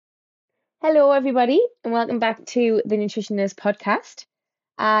Hello, everybody, and welcome back to the Nutritionist podcast.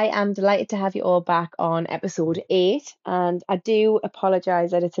 I am delighted to have you all back on episode 8, and I do apologize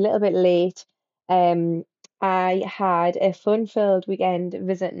that it's a little bit late. Um, I had a fun-filled weekend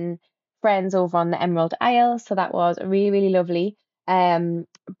visiting friends over on the Emerald Isle, so that was really, really lovely. Um,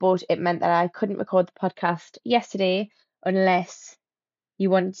 but it meant that I couldn't record the podcast yesterday unless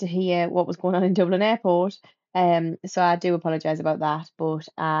you wanted to hear what was going on in Dublin Airport. So I do apologise about that, but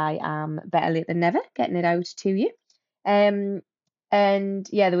I am better late than never getting it out to you. Um, and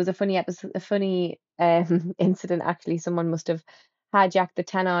yeah, there was a funny episode, a funny incident actually. Someone must have hijacked the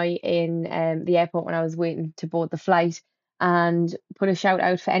tannoy in the airport when I was waiting to board the flight and put a shout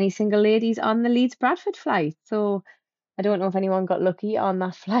out for any single ladies on the Leeds Bradford flight. So I don't know if anyone got lucky on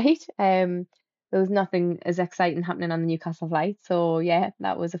that flight. There was nothing as exciting happening on the Newcastle flight. So yeah,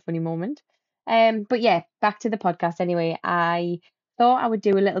 that was a funny moment. But yeah, back to the podcast anyway. I thought I would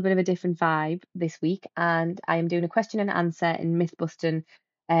do a little bit of a different vibe this week, and I am doing a question and answer and myth busting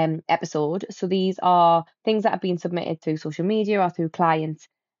episode. So these are things that have been submitted through social media or through clients.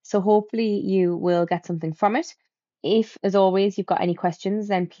 So hopefully you will get something from it. If, as always, you've got any questions,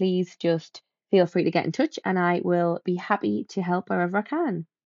 then please just feel free to get in touch and I will be happy to help wherever I can.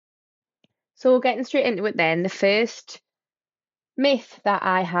 So, getting straight into it, then, the first myth that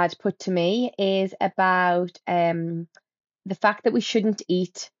I had put to me is about the fact that we shouldn't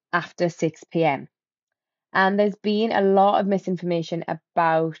eat after 6 p.m. And there's been a lot of misinformation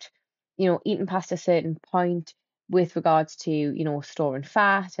about, eating past a certain point with regards to, storing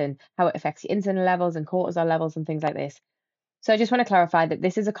fat and how it affects your insulin levels and cortisol levels and things like this. So I just want to clarify that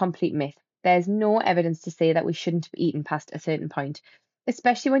this is a complete myth. There's no evidence to say that we shouldn't be eating past a certain point,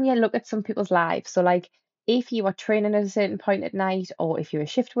 especially when you look at some people's lives. So, like, if you are training at a certain point at night, or if you're a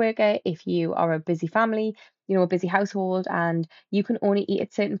shift worker, if you are a busy family, a busy household, and you can only eat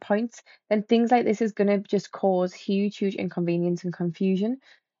at certain points, then things like this is going to just cause huge, huge inconvenience and confusion.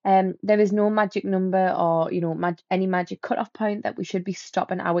 There is no magic number or, any magic cutoff point that we should be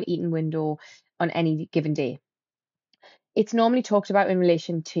stopping our eating window on any given day. It's normally talked about in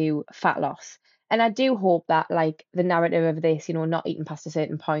relation to fat loss. And I do hope that, like, the narrative of this, not eating past a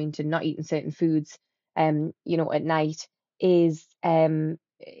certain point and not eating certain foods, at night is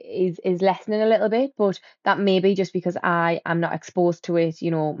lessening a little bit. But that may be just because I am not exposed to it,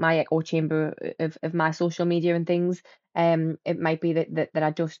 my echo chamber of my social media and things. It might be that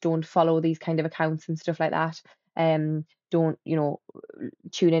I just don't follow these kind of accounts and stuff like that. Don't,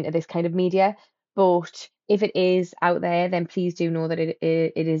 tune into this kind of media. But if it is out there, then please do know that it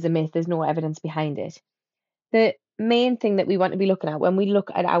is a myth. There's no evidence behind it. The main thing that we want to be looking at when we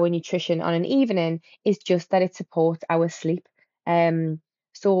look at our nutrition on an evening is just that it supports our sleep. Um,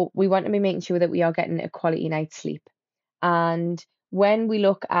 so we want to be making sure that we are getting a quality night's sleep. And when we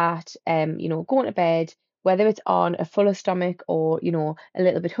look at, going to bed, whether it's on a fuller stomach or, a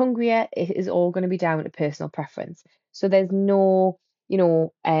little bit hungrier, it is all going to be down to personal preference. So there's no,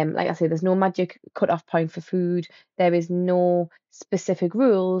 like I say, there's no magic cut-off point for food. There is no specific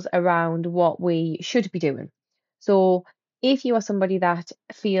rules around what we should be doing. So if you are somebody that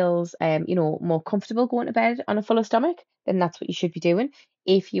feels, more comfortable going to bed on a fuller stomach, then that's what you should be doing.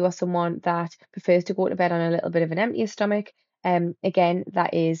 If you are someone that prefers to go to bed on a little bit of an emptier stomach, again,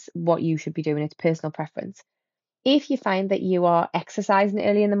 that is what you should be doing. It's personal preference. If you find that you are exercising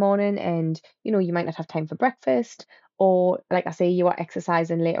early in the morning and you might not have time for breakfast, or like I say, you are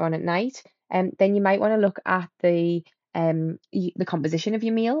exercising later on at night, then you might want to look at the composition of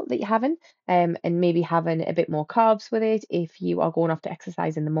your meal that you're having, and maybe having a bit more carbs with it if you are going off to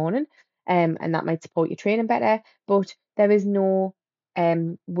exercise in the morning, and that might support your training better. But there is no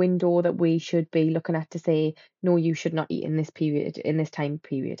window that we should be looking at to say no, you should not eat in this period, in this time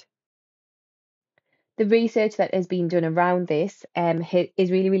period. The research that has been done around this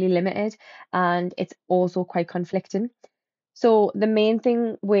is really, really limited, and it's also quite conflicting. So the main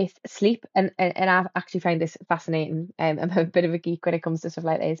thing with sleep, and I actually find this fascinating. I'm a bit of a geek when it comes to stuff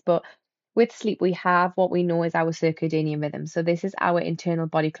like this, but with sleep, we have what we know as our circadian rhythm. So this is our internal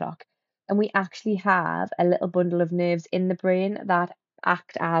body clock, and we actually have a little bundle of nerves in the brain that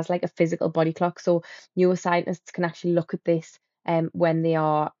act as like a physical body clock. So neuroscientists can actually look at this when they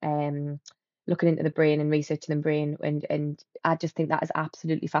are looking into the brain and researching the brain, and I just think that is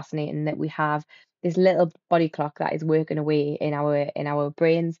absolutely fascinating that we have this little body clock that is working away in our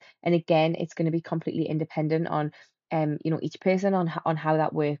brains. And again, it's going to be completely independent on each person on how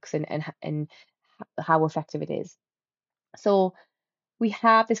that works and how effective it is. So we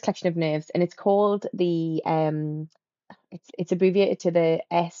have this collection of nerves, and it's called the it's abbreviated to the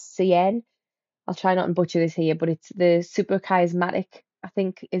SCN. I'll try not to butcher this here, but it's the suprachiasmatic I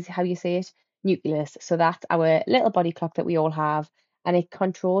think is how you say it, nucleus. So that's our little body clock that we all have, and it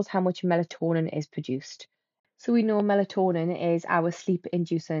controls how much melatonin is produced. So we know melatonin is our sleep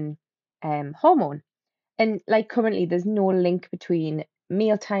inducing hormone. And like currently, there's no link between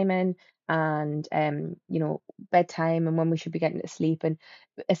meal timing and bedtime and when we should be getting to sleep. And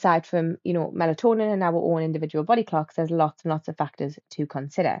aside from melatonin and our own individual body clocks, there's lots and lots of factors to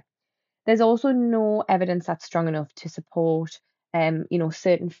consider. There's also no evidence that's strong enough to support,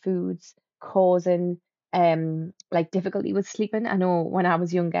 certain foods causing, like difficulty with sleeping. I know when I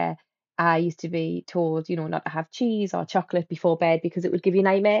was younger, I used to be told, not to have cheese or chocolate before bed because it would give you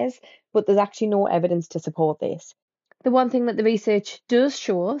nightmares, but there's actually no evidence to support this. The one thing that the research does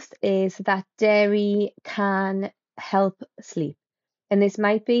show us is that dairy can help sleep. And this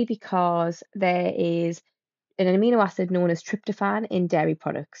might be because there is an amino acid known as tryptophan in dairy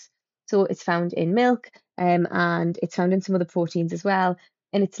products. So it's found in milk, and it's found in some other proteins as well.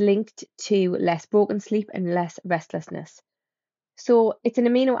 And it's linked to less broken sleep and less restlessness. So it's an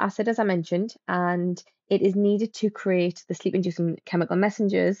amino acid, as I mentioned, and it is needed to create the sleep inducing chemical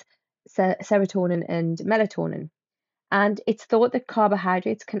messengers, serotonin and melatonin. And it's thought that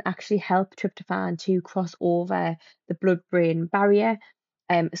carbohydrates can actually help tryptophan to cross over the blood brain barrier,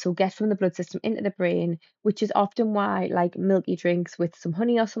 so get from the blood system into the brain, which is often why like milky drinks with some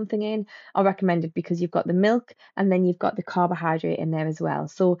honey or something in are recommended because you've got the milk and then you've got the carbohydrate in there as well.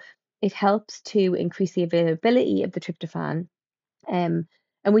 So it helps to increase the availability of the tryptophan. Um,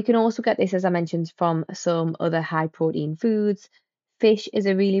 and we can also get this, as I mentioned, from some other high protein foods. Fish is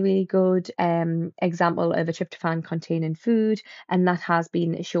a really, really good example of a tryptophan containing food, and that has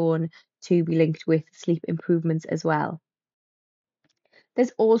been shown to be linked with sleep improvements as well.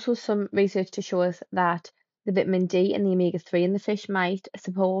 There's also some research to show us that the vitamin D and the omega-3 in the fish might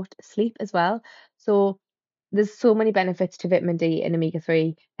support sleep as well. So there's so many benefits to vitamin D and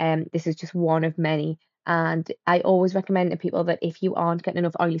omega-3. This is just one of many. And I always recommend to people that if you aren't getting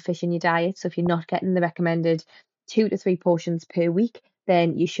enough oily fish in your diet, so if you're not getting the recommended 2 to 3 portions per week,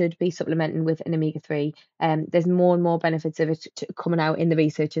 then you should be supplementing with an omega-3. There's more and more benefits of it coming out in the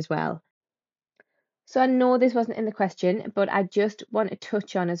research as well. So I know this wasn't in the question, but I just want to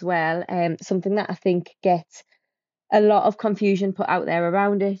touch on as well something that I think gets a lot of confusion put out there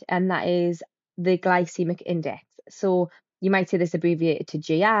around it, and that is the glycemic index. So you might say this abbreviated to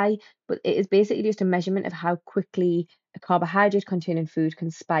GI, but it is basically just a measurement of how quickly a carbohydrate containing food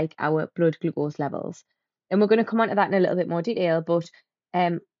can spike our blood glucose levels. And we're going to come on to that in a little bit more detail, but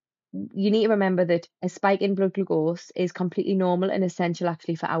um, you need to remember that a spike in blood glucose is completely normal and essential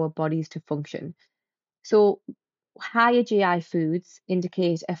actually for our bodies to function. So higher GI foods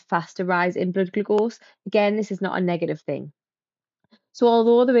indicate a faster rise in blood glucose. Again, this is not a negative thing. So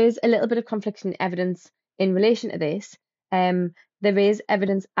although there is a little bit of conflicting evidence in relation to this, there is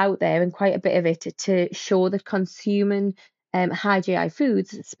evidence out there and quite a bit of it to show that consuming high GI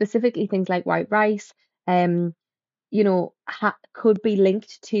foods, specifically things like white rice, um, could be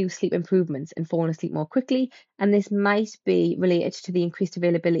linked to sleep improvements and falling asleep more quickly. And this might be related to the increased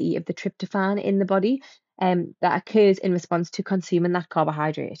availability of the tryptophan in the body that occurs in response to consuming that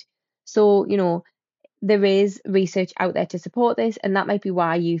carbohydrate. So, there is research out there to support this, and that might be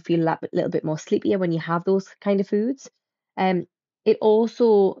why you feel that little bit more sleepier when you have those kind of foods. Um, it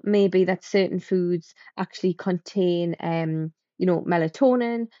also may be that certain foods actually contain,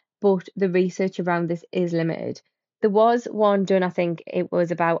 melatonin, but the research around this is limited. There was one done, I think it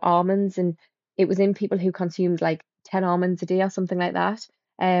was about almonds, and it was in people who consumed like 10 almonds a day or something like that,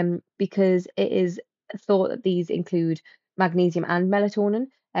 because it is thought that these include magnesium and melatonin,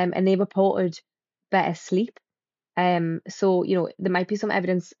 and they reported better sleep. So there might be some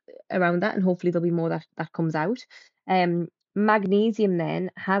evidence around that, and hopefully there'll be more that comes out. Magnesium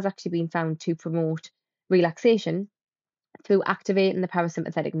then has actually been found to promote relaxation through activating the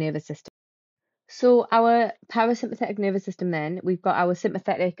parasympathetic nervous system. So our parasympathetic nervous system, then we've got our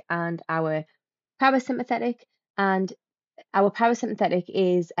sympathetic and our parasympathetic, and our parasympathetic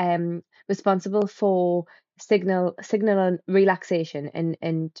is responsible for signal and relaxation, and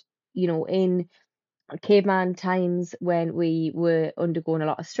in caveman times when we were undergoing a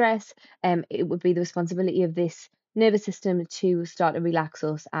lot of stress, it would be the responsibility of this nervous system to start to relax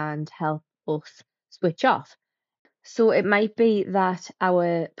us and help us switch off. So it might be that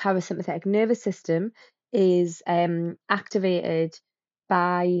our parasympathetic nervous system is activated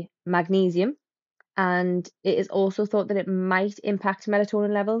by magnesium, and it is also thought that it might impact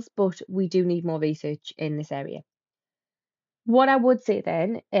melatonin levels, but we do need more research in this area. What I would say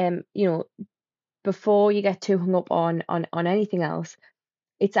then, before you get too hung up on anything else,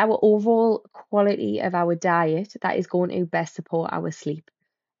 It's our overall quality of our diet that is going to best support our sleep.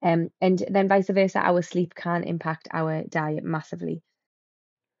 And then vice versa, our sleep can impact our diet massively.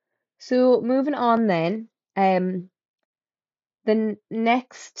 So moving on then, the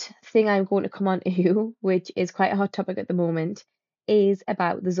next thing I'm going to come on to, which is quite a hot topic at the moment, is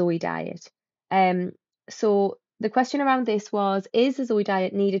about the Zoe diet. Um, so the question around this was, is the Zoe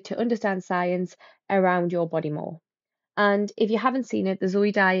diet needed to understand science around your body more? And if you haven't seen it, the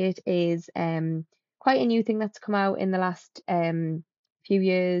Zoe diet is quite a new thing that's come out in the last few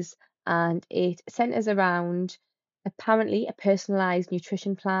years, and it centers around apparently a personalized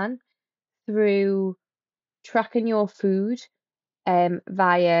nutrition plan through tracking your food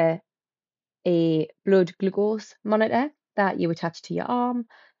via a blood glucose monitor that you attach to your arm,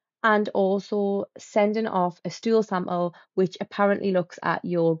 and also sending off a stool sample which apparently looks at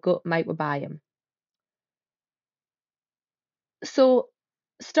your gut microbiome. So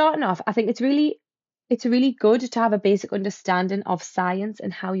starting off, I think it's really good to have a basic understanding of science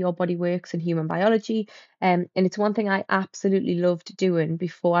and how your body works and human biology. And it's one thing I absolutely loved doing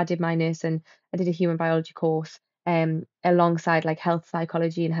before I did my nursing. I did a human biology course alongside like health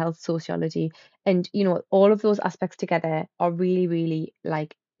psychology and health sociology. And all of those aspects together are really, really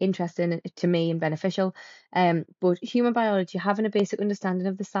like interesting to me and beneficial. But human biology, having a basic understanding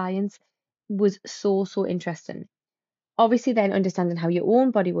of the science was so, so interesting. Obviously, then understanding how your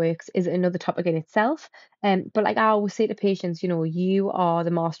own body works is another topic in itself. But like I always say to patients, you are the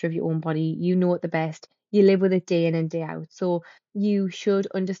master of your own body. You know it the best. You live with it day in and day out. So you should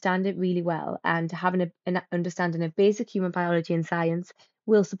understand it really well. And having an understanding of basic human biology and science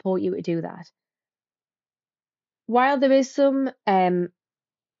will support you to do that. While there is some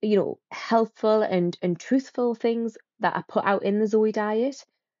helpful and truthful things that are put out in the Zoe diet,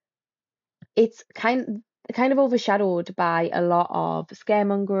 it's kind of overshadowed by a lot of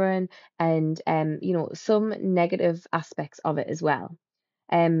scaremongering and some negative aspects of it as well.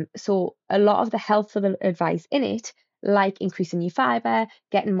 So a lot of the helpful advice in it, like increasing your fiber,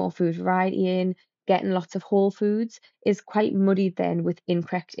 getting more food variety in, getting lots of whole foods, is quite muddied then with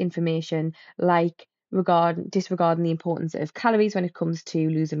incorrect information, like disregarding the importance of calories when it comes to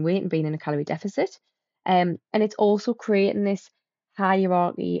losing weight and being in a calorie deficit. And it's also creating this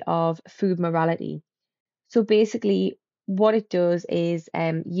hierarchy of food morality. So basically, what it does is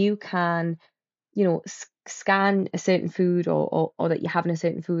you can scan a certain food, or that you're having a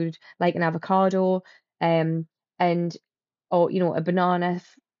certain food like an avocado, um and or a banana.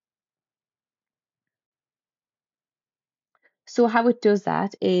 So how it does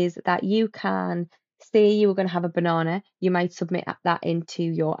that is that you can say you were going to have a banana, you might submit that into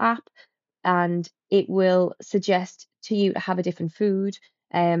your app, and it will suggest to you to have a different food,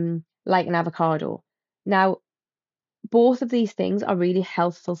 like an avocado. Now, both of these things are really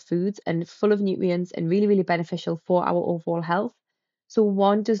healthful foods and full of nutrients and really, really beneficial for our overall health. So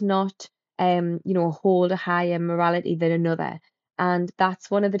one does not, hold a higher morality than another. And that's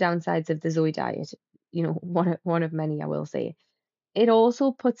one of the downsides of the Zoe diet. One of many, I will say. It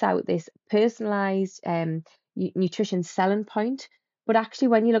also puts out this personalized nutrition selling point, but actually,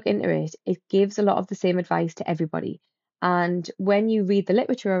 when you look into it, it gives a lot of the same advice to everybody. And when you read the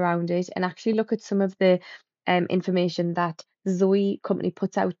literature around it and actually look at some of the information that the Zoe company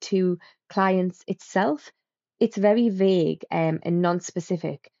puts out to clients itself, it's very vague and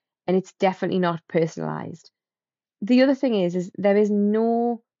non-specific, and it's definitely not personalized. The other thing is there is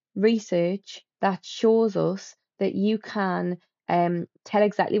no research that shows us that you can tell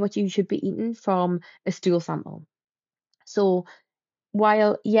exactly what you should be eating from a stool sample. So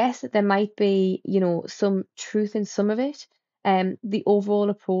while yes, there might be, some truth in some of it, the overall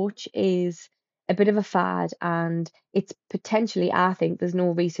approach is a bit of a fad, and it's potentially, I think, there's no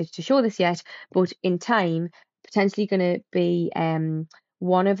research to show this yet, but in time, potentially going to be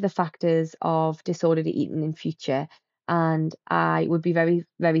one of the factors of disordered eating in future, and I would be very,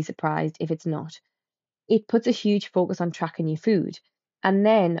 very surprised if it's not. It puts a huge focus on tracking your food, and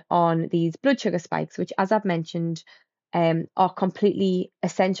then on these blood sugar spikes, which, as I've mentioned, are completely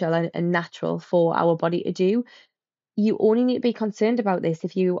essential and natural for our body to do. You only need to be concerned about this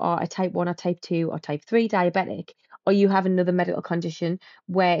if you are a type 1 or type 2 or type 3 diabetic, or you have another medical condition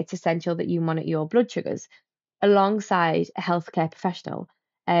where it's essential that you monitor your blood sugars alongside a healthcare professional.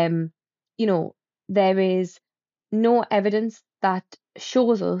 Um, you know, there is no evidence that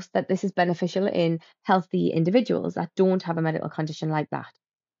shows us that this is beneficial in healthy individuals that don't have a medical condition like that.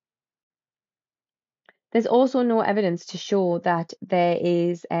 There's also no evidence to show that there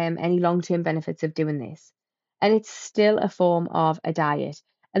is any long-term benefits of doing this. And it's still a form of a diet.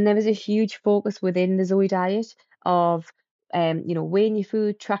 And there is a huge focus within the Zoe diet of weighing your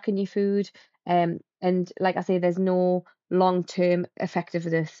food, tracking your food. And like I say, there's no long-term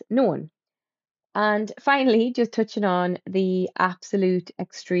effectiveness known. And finally, just touching on the absolute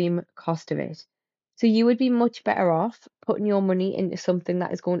extreme cost of it. So you would be much better off putting your money into something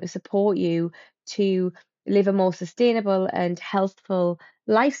that is going to support you to live a more sustainable and healthful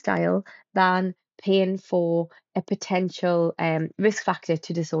lifestyle than paying for a potential risk factor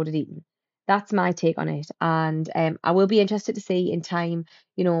to disordered eating. That's my take on it. And I will be interested to see in time,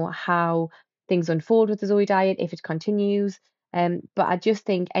 how things unfold with the Zoe diet, if it continues. But I just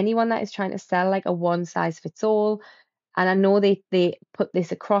think anyone that is trying to sell like a one size fits all, and I know they put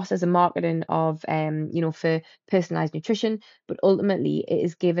this across as a marketing of for personalized nutrition, but ultimately it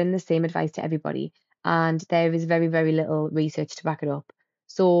is given the same advice to everybody, and there is very, very little research to back it up.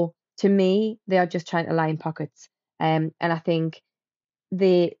 So to me, they are just trying to line pockets. And I think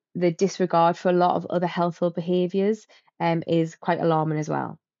the disregard for a lot of other healthful behaviors is quite alarming as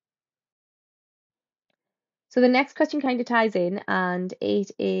well. So the next question kind of ties in, and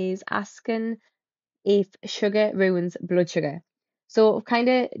it is asking if sugar ruins blood sugar. So I've kind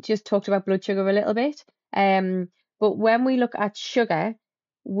of just talked about blood sugar a little bit. Um, but when we look at sugar,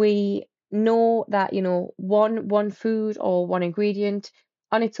 we know that, one food or one ingredient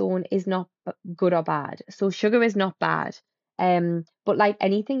on its own is not good or bad. So sugar is not bad. But like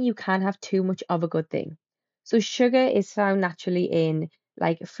anything, you can have too much of a good thing. So sugar is found naturally in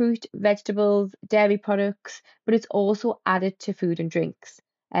like fruit, vegetables, dairy products, but it's also added to food and drinks.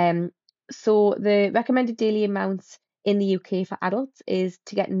 Um, so the recommended daily amounts in the UK for adults is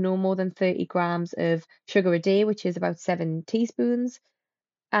to get no more than 30 grams of sugar a day, which is about 7 teaspoons.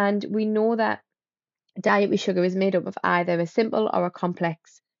 And we know that dietary sugar is made up of either a simple or a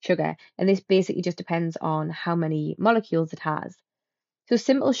complex sugar. And this basically just depends on how many molecules it has. So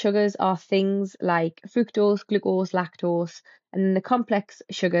simple sugars are things like fructose, glucose, lactose, and then the complex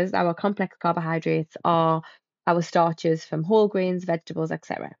sugars, our complex carbohydrates, are our starches from whole grains, vegetables,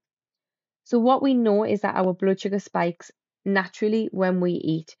 etc. So what we know is that our blood sugar spikes naturally when we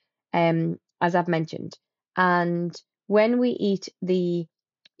eat, as I've mentioned. And when we eat the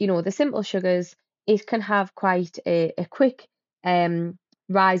simple sugars, it can have quite a quick um,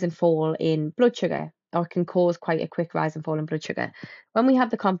 rise and fall in blood sugar, or can cause quite a quick rise and fall in blood sugar. When we have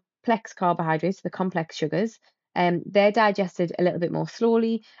the complex carbohydrates, the complex sugars, they're digested a little bit more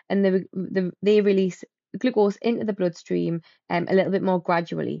slowly, and they release glucose into the bloodstream a little bit more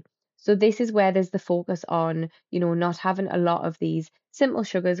gradually. So this is where there's the focus on, not having a lot of these simple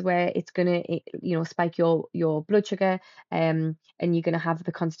sugars where it's gonna, spike your blood sugar, and you're gonna have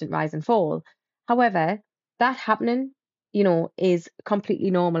the constant rise and fall. However, that happening, is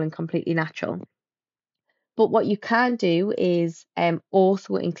completely normal and completely natural. But what you can do is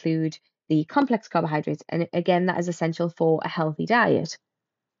also include the complex carbohydrates, and again, that is essential for a healthy diet.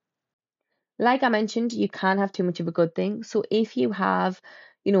 Like I mentioned, you can have too much of a good thing. So if you have,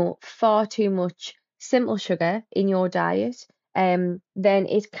 far too much simple sugar in your diet, then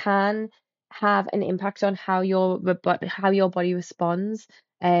it can have an impact on how your body responds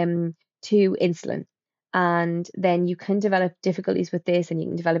um, to insulin. And then you can develop difficulties with this, and you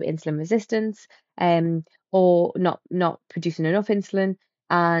can develop insulin resistance, or not producing enough insulin,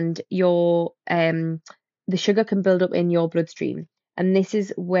 and the sugar can build up in your bloodstream. And this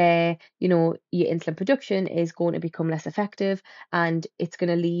is where, your insulin production is going to become less effective, and it's going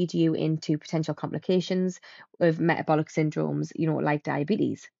to lead you into potential complications of metabolic syndromes, like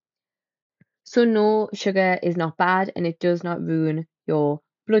diabetes. So no, sugar is not bad, and it does not ruin your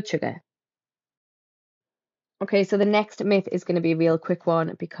blood sugar. Okay, so the next myth is going to be a real quick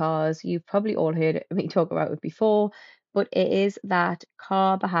one because you've probably all heard me talk about it before, but it is that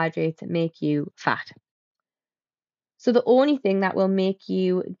carbohydrates make you fat. So the only thing that will make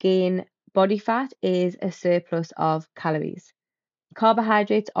you gain body fat is a surplus of calories.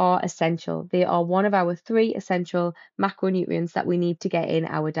 Carbohydrates are essential. They are one of our three essential macronutrients that we need to get in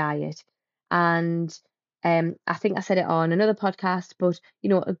our diet. And I think I said it on another podcast, but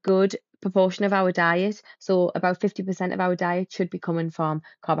a good proportion of our diet, so about 50% of our diet, should be coming from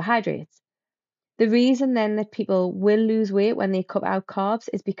carbohydrates. The reason then that people will lose weight when they cut out carbs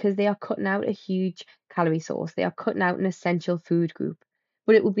is because they are cutting out a huge calorie source. They are cutting out an essential food group.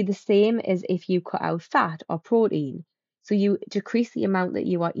 But it would be the same as if you cut out fat or protein. So you decrease the amount that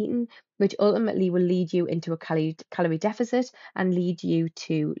you are eating, which ultimately will lead you into a calorie deficit and lead you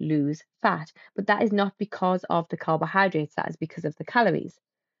to lose fat. But that is not because of the carbohydrates, that is because of the calories.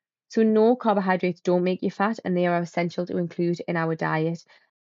 So no, carbohydrates don't make you fat, and they are essential to include in our diet.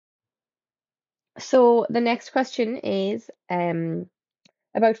 So the next question is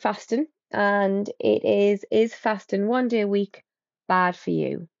about fasting. and it is fasting 1 day a week bad for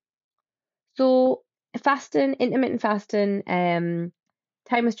you? So fasting, intermittent fasting, time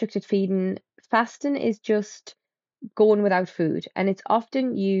restricted feeding, fasting is just going without food, and it's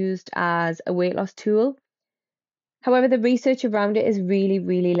often used as a weight loss tool. However, the research around it is really,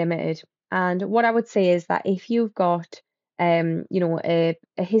 really limited. And what I would say is that if you've got, a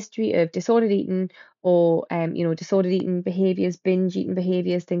history of disordered eating or, disordered eating behaviors, binge eating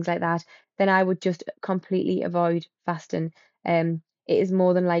behaviors, things like that, then I would just completely avoid fasting. It is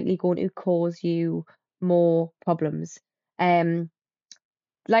more than likely going to cause you more problems. Um,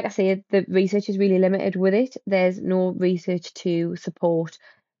 like I said, the research is really limited with it. There's no research to support,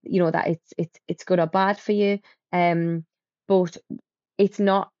 that it's good or bad for you. Um, but it's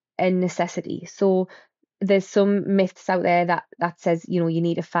not a necessity. So there's some myths out there that says, you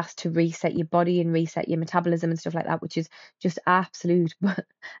need a fast to reset your body and reset your metabolism and stuff like that, which is just absolute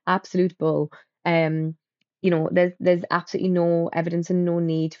absolute bull. There's absolutely no evidence and no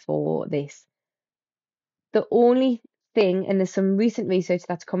need for this. The only thing, and there's some recent research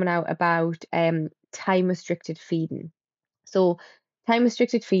that's coming out about time restricted feeding. So time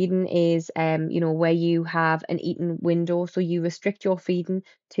restricted feeding is where you have an eating window. So you restrict your feeding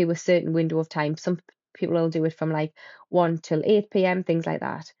to a certain window of time. Some people will do it from like 1 till 8 p.m., things like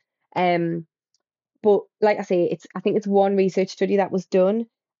that. Um, but like I say, I think it's one research study that was done,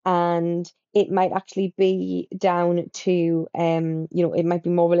 and it might actually be down to it might be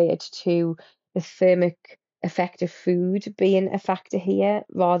more related to the thermic effect of food being a factor here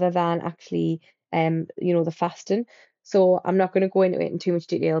rather than actually the fasting. So I'm not going to go into it in too much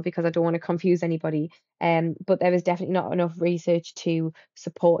detail because I don't want to confuse anybody. But there is definitely not enough research to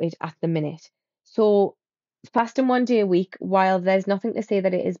support it at the minute. So fasting 1 day a week, while there's nothing to say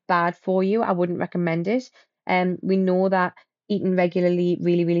that it is bad for you, I wouldn't recommend it. We know that eating regularly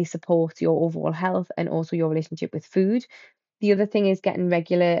really, really supports your overall health and also your relationship with food. The other thing is getting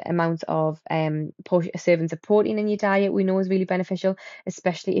regular amounts of servings of protein in your diet. We know is really beneficial,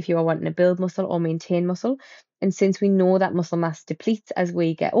 especially if you are wanting to build muscle or maintain muscle. And since we know that muscle mass depletes as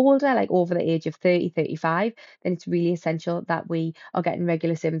we get older, like over the age of 30, 35, then it's really essential that we are getting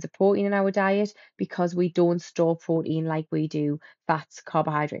regular servings of protein in our diet because we don't store protein like we do fats,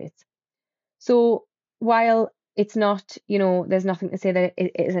 carbohydrates. So while it's not, there's nothing to say that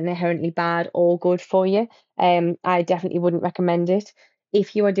it isn't inherently bad or good for you, I definitely wouldn't recommend it.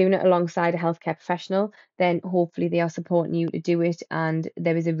 If you are doing it alongside a healthcare professional, then hopefully they are supporting you to do it and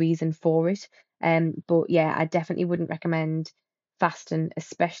there is a reason for it. But yeah, I definitely wouldn't recommend fasting,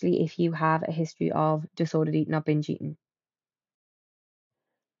 especially if you have a history of disordered eating or binge eating.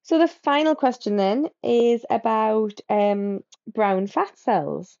 So the final question then is about brown fat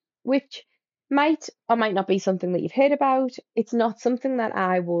cells, which might or might not be something that you've heard about. It's not something that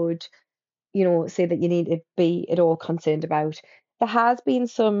I would, say that you need to be at all concerned about. There has been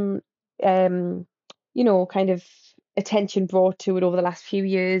some, um, kind of attention brought to it over the last few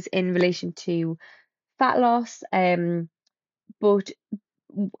years in relation to fat loss. But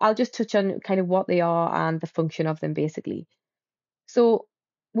I'll just touch on kind of what they are and the function of them basically. So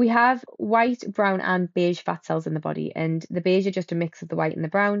we have white, brown, and beige fat cells in the body, and the beige are just a mix of the white and the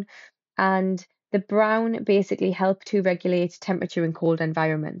brown. And the brown basically help to regulate temperature in cold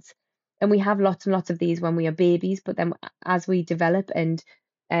environments. And we have lots and lots of these when we are babies, but then as we develop and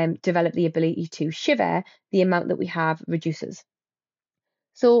develop the ability to shiver, the amount that we have reduces.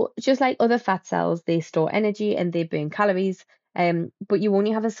 So just like other fat cells, they store energy and they burn calories, but you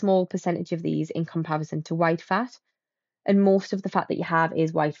only have a small percentage of these in comparison to white fat, and most of the fat that you have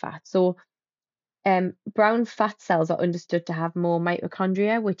is white fat. So brown fat cells are understood to have more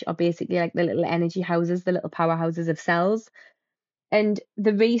mitochondria, which are basically like the little energy houses, the little powerhouses of cells. And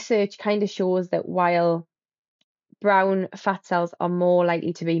the research kind of shows that while brown fat cells are more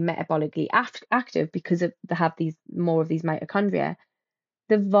likely to be metabolically active because they have these more of these mitochondria,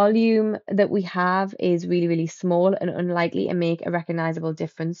 the volume that we have is really, really small and unlikely to make a recognizable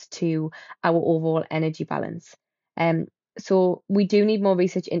difference to our overall energy balance. Um, so we do need more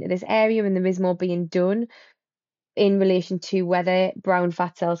research into this area, and there is more being done in relation to whether brown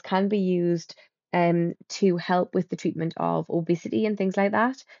fat cells can be used to help with the treatment of obesity and things like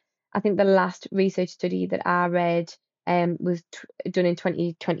that. I think the last research study that I read was done in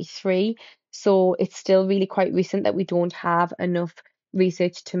 2023. So it's still really quite recent that we don't have enough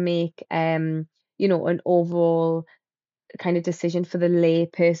research to make, an overall kind of decision for the lay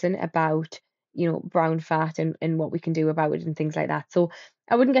person about brown fat and what we can do about it and things like that. So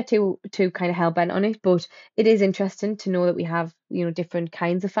I wouldn't get too kind of hell bent on it, but it is interesting to know that we have, different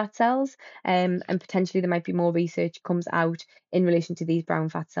kinds of fat cells, and potentially there might be more research comes out in relation to these brown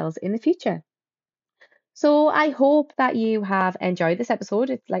fat cells in the future. So I hope that you have enjoyed this episode.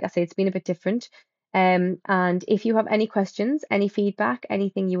 It's like I say, it's been a bit different. And if you have any questions, any feedback,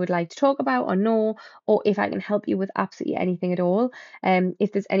 anything you would like to talk about or know, or if I can help you with absolutely anything at all,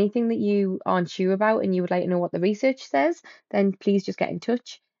 if there's anything that you aren't sure about and you would like to know what the research says, then please just get in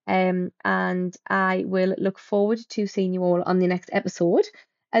touch. And I will look forward to seeing you all on the next episode.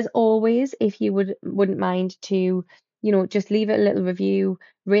 As always, if you wouldn't mind to, just leave a little review,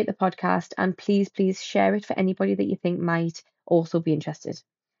 rate the podcast, and please share it for anybody that you think might also be interested.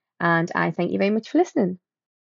 And I thank you very much for listening.